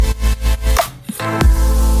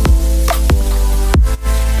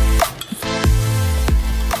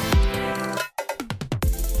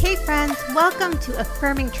to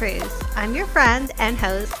Affirming Truths. I'm your friend and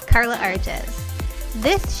host, Carla Arges.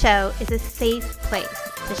 This show is a safe place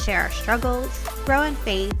to share our struggles, grow in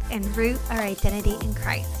faith, and root our identity in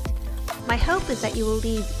Christ. My hope is that you will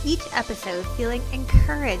leave each episode feeling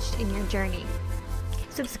encouraged in your journey.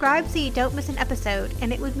 Subscribe so you don't miss an episode,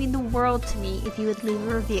 and it would mean the world to me if you would leave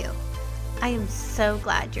a review. I am so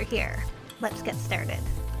glad you're here. Let's get started.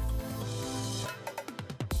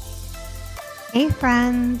 Hey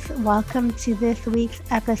friends, welcome to this week's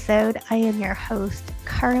episode. I am your host,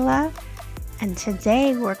 Carla, and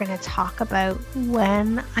today we're going to talk about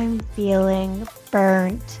when I'm feeling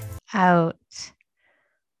burnt out.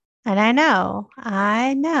 And I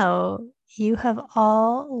know you have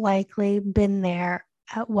all likely been there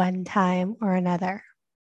at one time or another.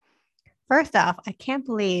 First off, I can't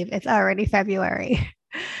believe it's already February.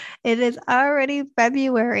 It is already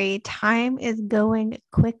February. Time is going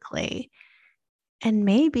quickly. And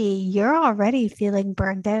maybe you're already feeling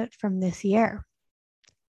burned out from this year.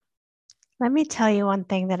 Let me tell you one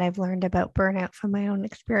thing that I've learned about burnout from my own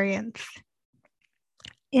experience.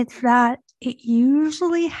 It's that it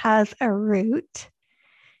usually has a root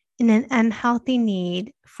in an unhealthy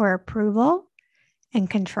need for approval and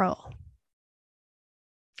control.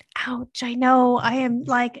 Ouch, I know I am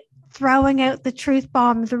like throwing out the truth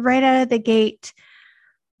bombs right out of the gate,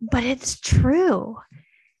 but it's true.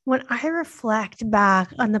 When I reflect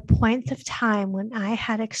back on the points of time when I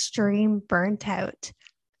had extreme burnt out,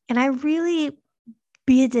 and I really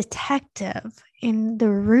be a detective in the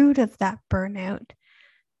root of that burnout,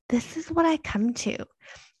 this is what I come to.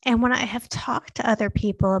 And when I have talked to other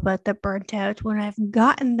people about the burnt out, when I've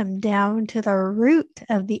gotten them down to the root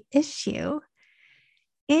of the issue,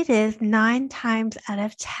 it is 9 times out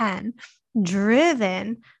of 10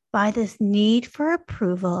 driven by this need for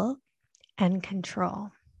approval and control.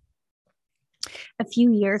 A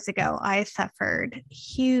few years ago, I suffered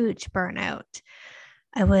huge burnout.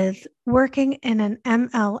 I was working in an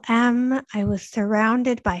MLM. I was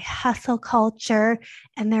surrounded by hustle culture.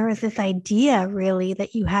 And there was this idea really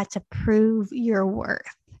that you had to prove your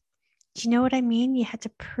worth. Do you know what I mean? You had to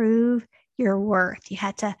prove your worth. You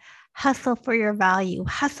had to hustle for your value,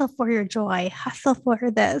 hustle for your joy, hustle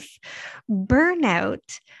for this.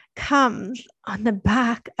 Burnout comes on the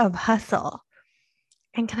back of hustle.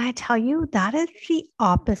 And can I tell you, that is the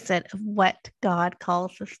opposite of what God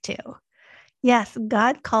calls us to. Yes,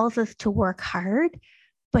 God calls us to work hard,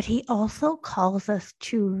 but he also calls us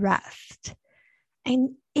to rest. And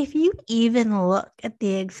if you even look at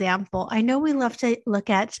the example, I know we love to look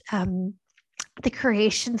at the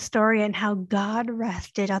creation story and how God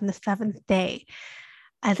rested on the seventh day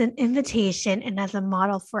as an invitation and as a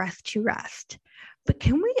model for us to rest. But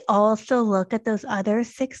can we also look at those other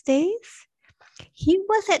 6 days? He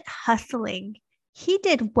wasn't hustling. He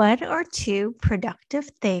did 1 or 2 productive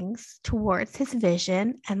things towards his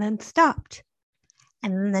vision and then stopped.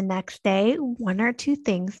 And then the next day, 1 or 2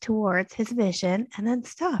 things towards his vision and then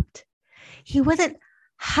stopped. He wasn't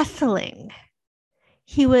hustling.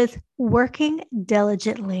 He was working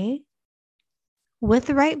diligently with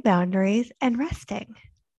the right boundaries and resting.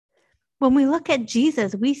 When we look at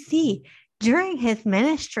Jesus, we see during his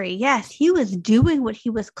ministry, yes, he was doing what he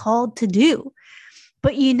was called to do.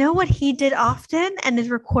 But you know what he did often and is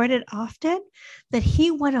recorded often? That he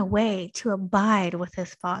went away to abide with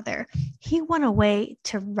his Father. He went away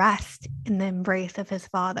to rest in the embrace of his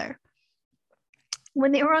Father.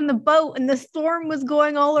 When they were on the boat and the storm was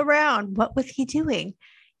going all around, what was he doing?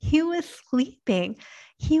 He was sleeping.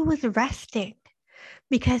 He was resting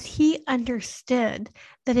because he understood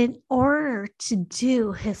that in order to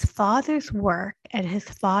do his Father's work and his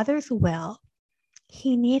Father's will,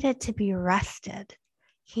 he needed to be rested.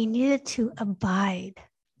 He needed to abide.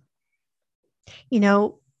 You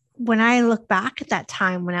know, when I look back at that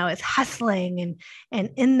time when I was hustling and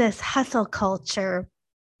in this hustle culture,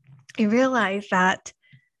 I realized that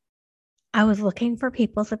I was looking for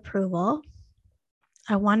people's approval.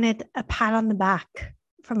 I wanted a pat on the back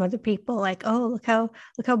from other people, like, oh, look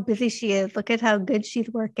how busy she is. Look at how good she's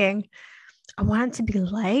working. I wanted to be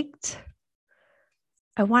liked.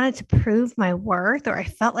 I wanted to prove my worth, or I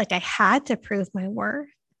felt like I had to prove my worth.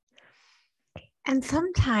 And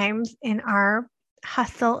sometimes in our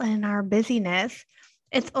hustle and our busyness,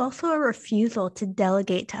 it's also a refusal to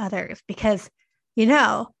delegate to others because, you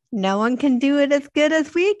know, no one can do it as good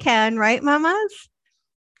as we can, right, mamas?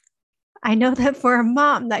 I know that for a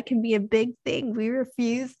mom, that can be a big thing. We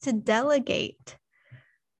refuse to delegate.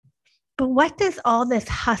 But what does all this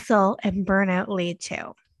hustle and burnout lead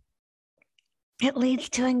to? It leads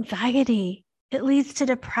to anxiety. It leads to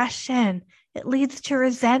depression. It leads to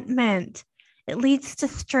resentment. It leads to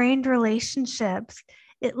strained relationships.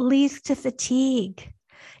 It leads to fatigue.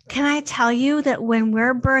 Can I tell you that when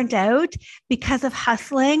we're burned out because of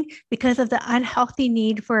hustling, because of the unhealthy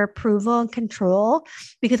need for approval and control,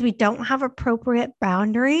 because we don't have appropriate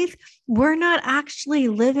boundaries, we're not actually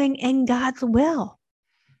living in God's will.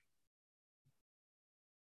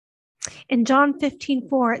 In John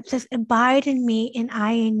 15:4, it says, "Abide in me and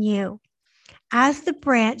I in you. As the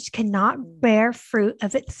branch cannot bear fruit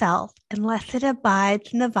of itself unless it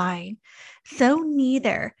abides in the vine, so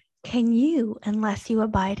neither can you unless you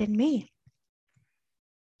abide in me."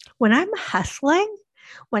 When I'm hustling,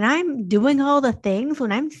 when I'm doing all the things,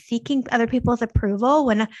 when I'm seeking other people's approval,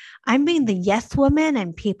 when I'm being the yes woman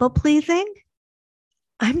and people pleasing,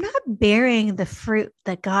 I'm not bearing the fruit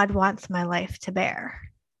that God wants my life to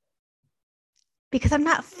bear, because I'm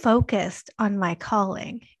not focused on my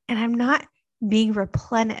calling and I'm not being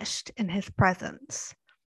replenished in his presence.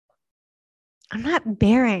 I'm not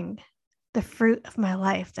bearing the fruit of my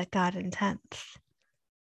life that God intends.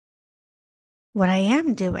 What I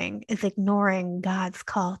am doing is ignoring God's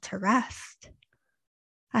call to rest.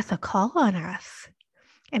 That's a call on us.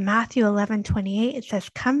 In Matthew 11:28, it says,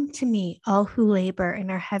 "Come to me, all who labor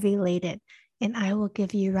and are heavy laden, and I will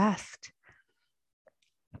give you rest."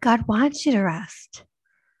 God wants you to rest.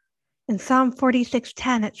 In Psalm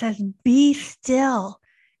 46:10, it says, "Be still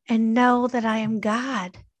and know that I am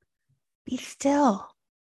God." Be still.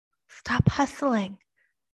 Stop hustling.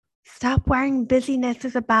 Stop wearing busyness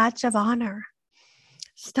as a badge of honor.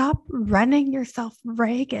 Stop running yourself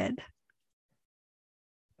ragged.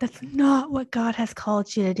 That's not what God has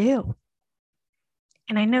called you to do.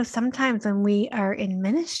 And I know sometimes when we are in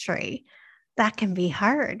ministry, that can be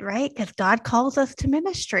hard, right? Because God calls us to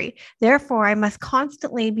ministry. Therefore, I must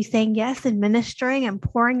constantly be saying yes and ministering and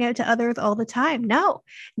pouring out to others all the time. No,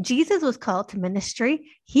 Jesus was called to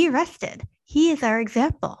ministry. He rested. He is our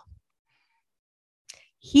example.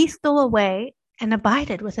 He stole away and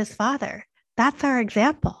abided with his Father. That's our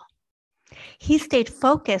example. He stayed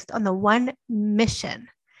focused on the one mission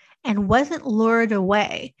and wasn't lured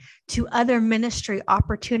away to other ministry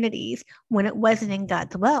opportunities when it wasn't in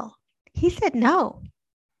God's will. He said no.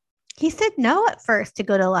 He said no at first to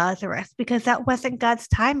go to Lazarus because that wasn't God's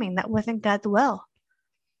timing. That wasn't God's will.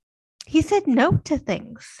 He said no to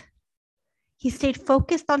things. He stayed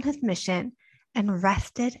focused on his mission and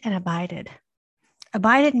rested and abided.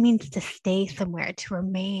 Abided means to stay somewhere, to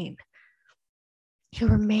remain. He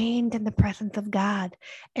remained in the presence of God.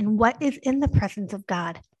 And what is in the presence of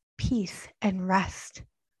God? Peace and rest,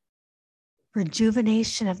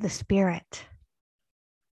 rejuvenation of the spirit.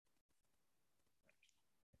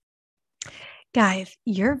 Guys,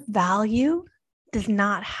 your value does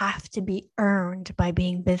not have to be earned by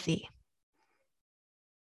being busy.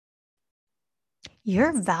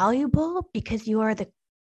 You're valuable because you are the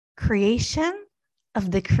creation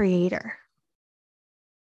of the Creator.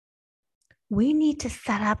 We need to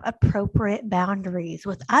set up appropriate boundaries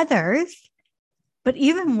with others, but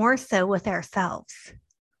even more so with ourselves.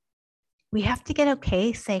 We have to get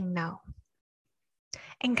okay saying no.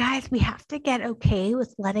 And guys, we have to get okay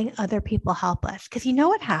with letting other people help us. Because you know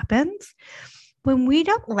what happens? When we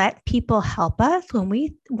don't let people help us, when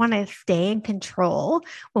we want to stay in control,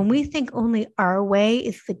 when we think only our way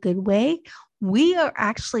is the good way, we are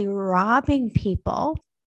actually robbing people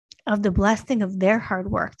of the blessing of their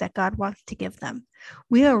hard work that God wants to give them.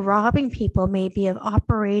 We are robbing people maybe of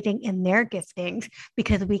operating in their giftings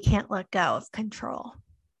because we can't let go of control.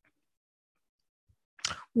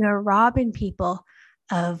 We are robbing people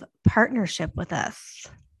of partnership with us.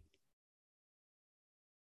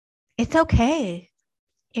 It's okay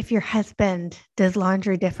if your husband does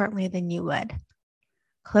laundry differently than you would.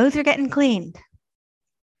 Clothes are getting cleaned.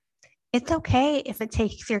 It's okay if it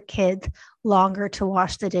takes your kids longer to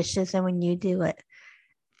wash the dishes than when you do it.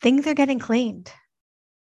 Things are getting cleaned.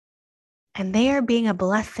 And they are being a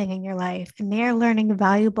blessing in your life, and they are learning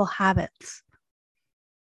valuable habits.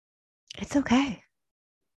 It's okay.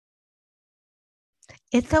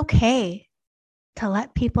 It's okay to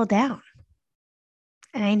let people down.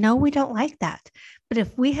 And I know we don't like that. But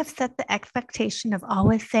if we have set the expectation of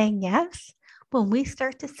always saying yes, when we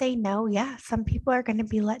start to say no, yeah, some people are going to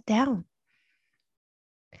be let down.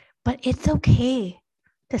 But it's okay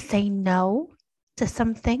to say no to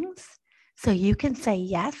some things so you can say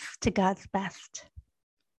yes to God's best.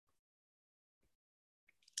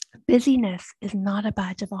 Busyness is not a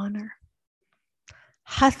badge of honor.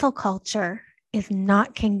 Hustle culture is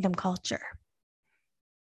not kingdom culture.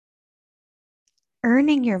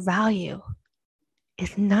 Earning your value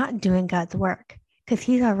is not doing God's work because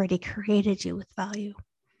he's already created you with value.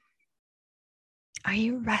 Are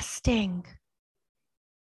you resting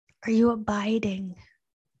Are you abiding?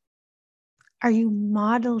 Are you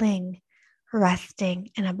modeling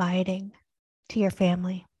resting and abiding to your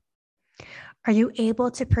family? Are you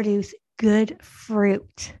able to produce good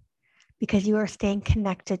fruit because you are staying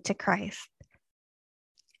connected to Christ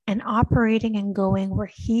and operating and going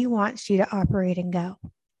where He wants you to operate and go?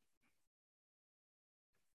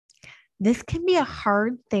 This can be a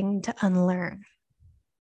hard thing to unlearn.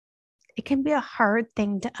 It can be a hard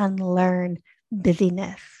thing to unlearn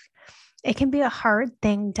busyness. It can be a hard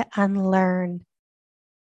thing to unlearn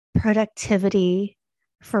productivity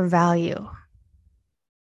for value,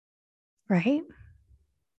 right?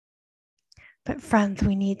 But friends,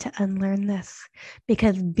 we need to unlearn this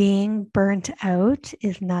because being burnt out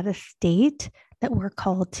is not a state that we're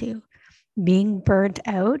called to. Being burnt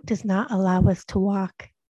out does not allow us to walk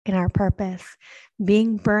in our purpose.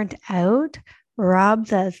 Being burnt out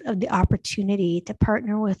robs us of the opportunity to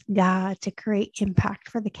partner with God to create impact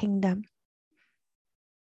for the kingdom.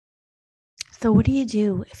 So what do you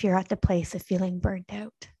do if you're at the place of feeling burnt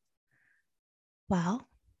out? Well,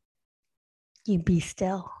 you be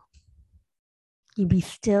still. You be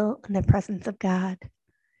still in the presence of God,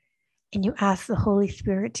 and you ask the Holy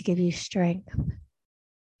Spirit to give you strength.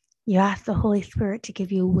 You ask the Holy Spirit to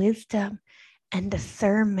give you wisdom and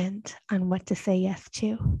discernment on what to say yes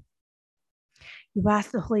to. You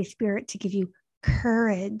ask the Holy Spirit to give you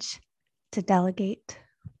courage to delegate.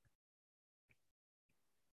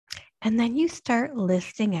 And then you start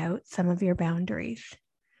listing out some of your boundaries.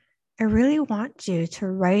 I really want you to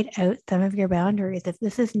write out some of your boundaries if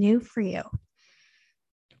this is new for you.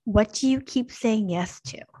 What do you keep saying yes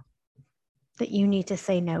to that you need to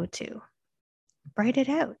say no to? Write it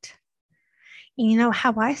out. You know,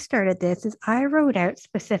 how I started this is I wrote out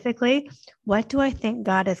specifically, what do I think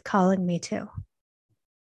God is calling me to?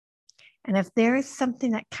 And if there is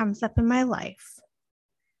something that comes up in my life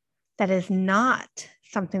that is not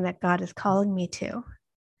something that God is calling me to,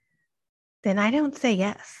 then I don't say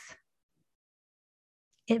yes.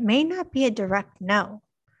 It may not be a direct no,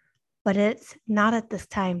 but it's not at this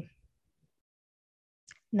time.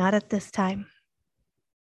 Not at this time.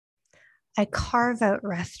 I carve out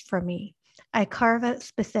rest for me. I carve out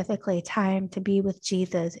specifically time to be with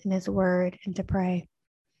Jesus in His Word and to pray.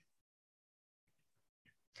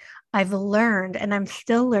 I've learned, and I'm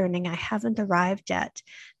still learning, I haven't arrived yet,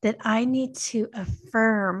 that I need to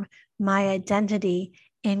affirm my identity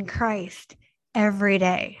in Christ every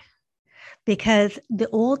day. Because the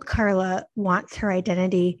old Carla wants her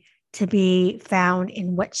identity to be found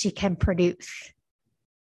in what she can produce.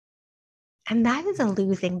 And that is a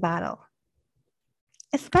losing battle,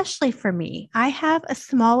 especially for me. I have a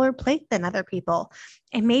smaller plate than other people.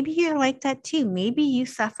 And maybe you're like that too. Maybe you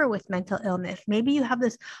suffer with mental illness. Maybe you have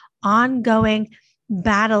this ongoing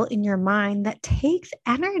battle in your mind that takes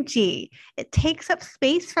energy. It takes up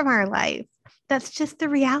space from our life. That's just the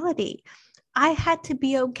reality. I had to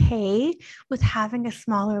be okay with having a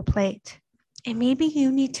smaller plate. And maybe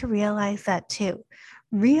you need to realize that too.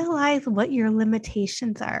 Realize what your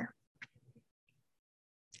limitations are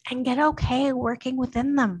and get okay working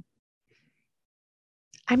within them.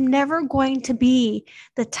 I'm never going to be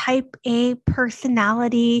the type A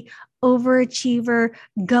personality, overachiever,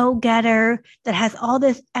 go-getter that has all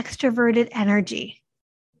this extroverted energy.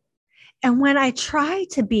 And when I try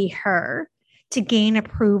to be her, to gain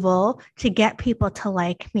approval, to get people to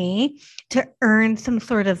like me, to earn some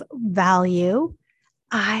sort of value,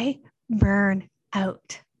 I burn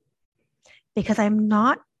out because I'm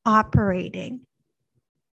not operating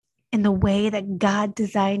in the way that God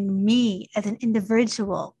designed me as an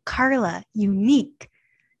individual, Carla, unique,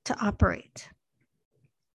 to operate.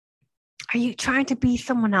 Are you trying to be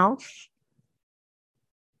someone else?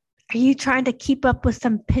 Are you trying to keep up with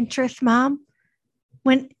some Pinterest mom?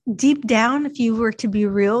 When deep down, if you were to be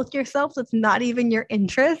real with yourself, it's not even your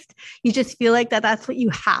interest. You just feel like that's what you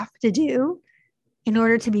have to do in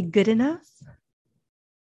order to be good enough.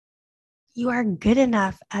 You are good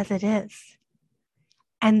enough as it is.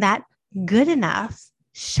 And that good enough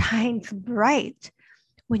shines bright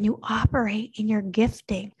when you operate in your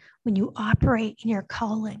gifting, when you operate in your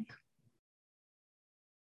calling.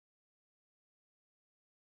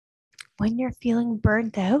 When you're feeling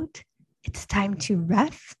burnt out, it's time to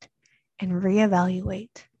rest and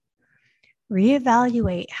reevaluate.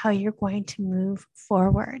 Reevaluate how you're going to move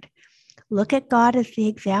forward. Look at God as the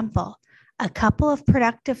example. A couple of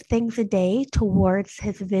productive things a day towards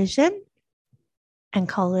His vision and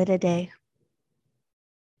call it a day.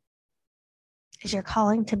 Is your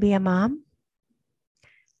calling to be a mom?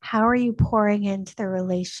 How are you pouring into the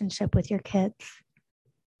relationship with your kids?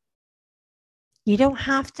 You don't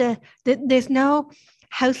have to, there's no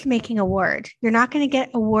housemaking award. You're not going to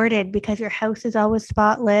get awarded because your house is always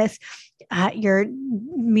spotless, your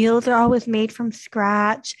meals are always made from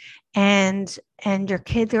scratch, and your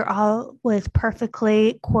kids are always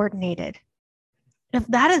perfectly coordinated. If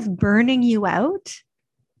that is burning you out,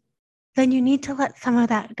 then you need to let some of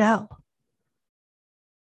that go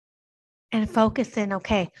and focus in,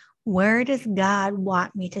 okay, where does God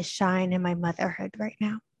want me to shine in my motherhood right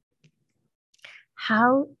now?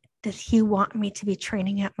 How does He want me to be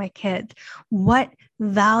training up my kids? What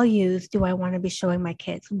values do I want to be showing my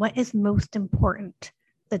kids? What is most important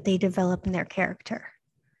that they develop in their character?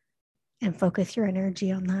 And focus your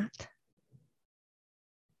energy on that.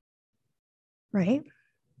 Right?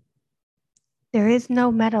 There is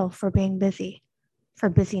no medal for being busy, for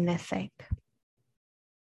busyness' sake.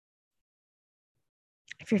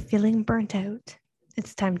 If you're feeling burnt out,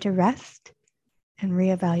 it's time to rest and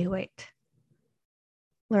reevaluate.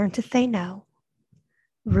 Learn to say no.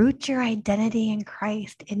 Root your identity in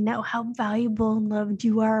Christ and know how valuable and loved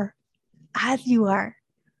you are as you are.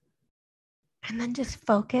 And then just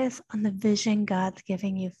focus on the vision God's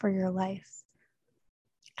giving you for your life.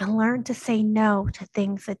 And learn to say no to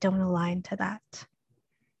things that don't align to that.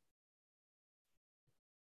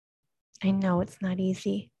 I know it's not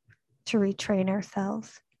easy to retrain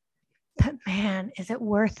ourselves, but man, is it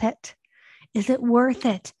worth it? Is it worth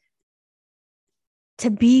it to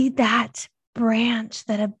be that branch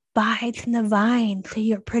that abides in the vine so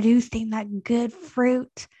you're producing that good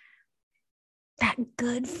fruit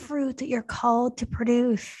that you're called to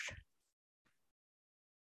produce?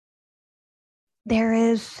 There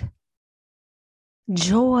is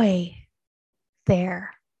joy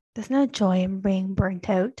there. There's no joy in being burnt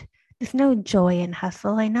out. There's no joy in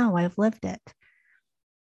hustle. I know, I've lived it.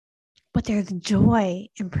 But there's joy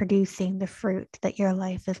in producing the fruit that your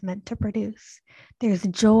life is meant to produce. There's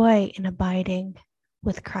joy in abiding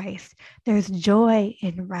with Christ. There's joy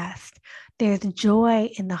in rest. There's joy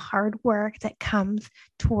in the hard work that comes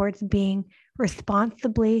towards being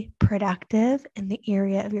responsibly productive in the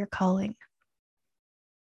area of your calling.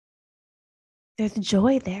 There's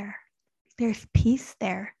joy there. There's peace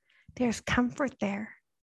there. There's comfort there.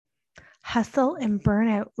 Hustle and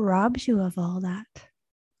burnout robs you of all that.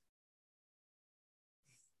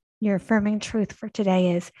 Your affirming truth for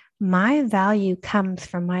today is, my value comes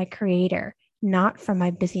from my Creator, not from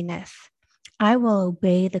my busyness. I will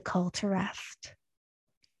obey the call to rest.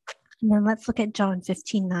 And then let's look at John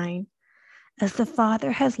 15:9. As the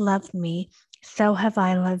Father has loved me, so have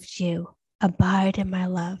I loved you. Abide in my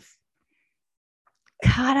love.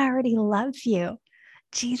 God already loves you.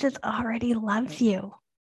 Jesus already loves you.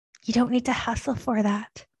 You don't need to hustle for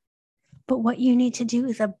that. But what you need to do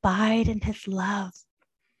is abide in His love.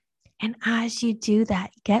 And as you do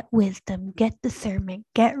that, get wisdom, get discernment,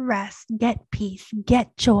 get rest, get peace,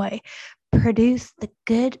 get joy. Produce the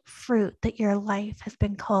good fruit that your life has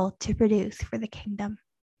been called to produce for the kingdom.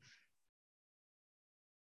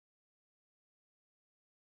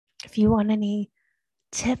 If you want any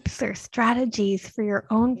tips or strategies for your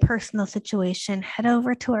own personal situation, head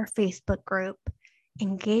over to our Facebook group.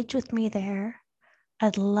 Engage with me there.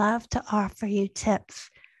 I'd love to offer you tips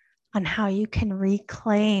on how you can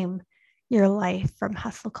reclaim your life from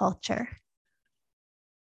hustle culture.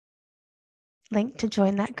 Link to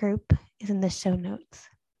join that group is in the show notes.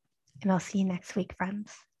 And I'll see you next week,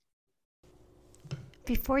 friends.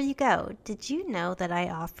 Before you go, did you know that I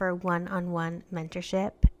offer one-on-one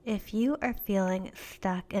mentorship? If you are feeling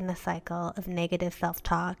stuck in a cycle of negative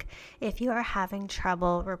self-talk, if you are having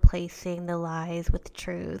trouble replacing the lies with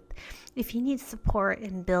truth, if you need support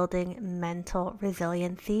in building mental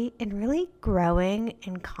resiliency and really growing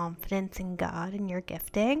in confidence in God and your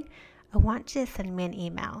gifting, I want you to send me an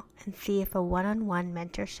email and see if a one-on-one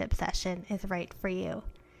mentorship session is right for you.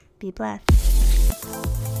 Be blessed.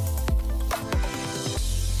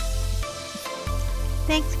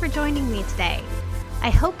 Thanks for joining me today. I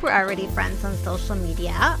hope we're already friends on social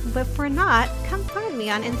media, but if we're not, come find me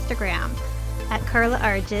on Instagram at Carla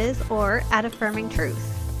Arges or at Affirming Truth.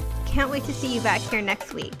 Can't wait to see you back here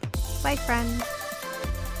next week. Bye, friends.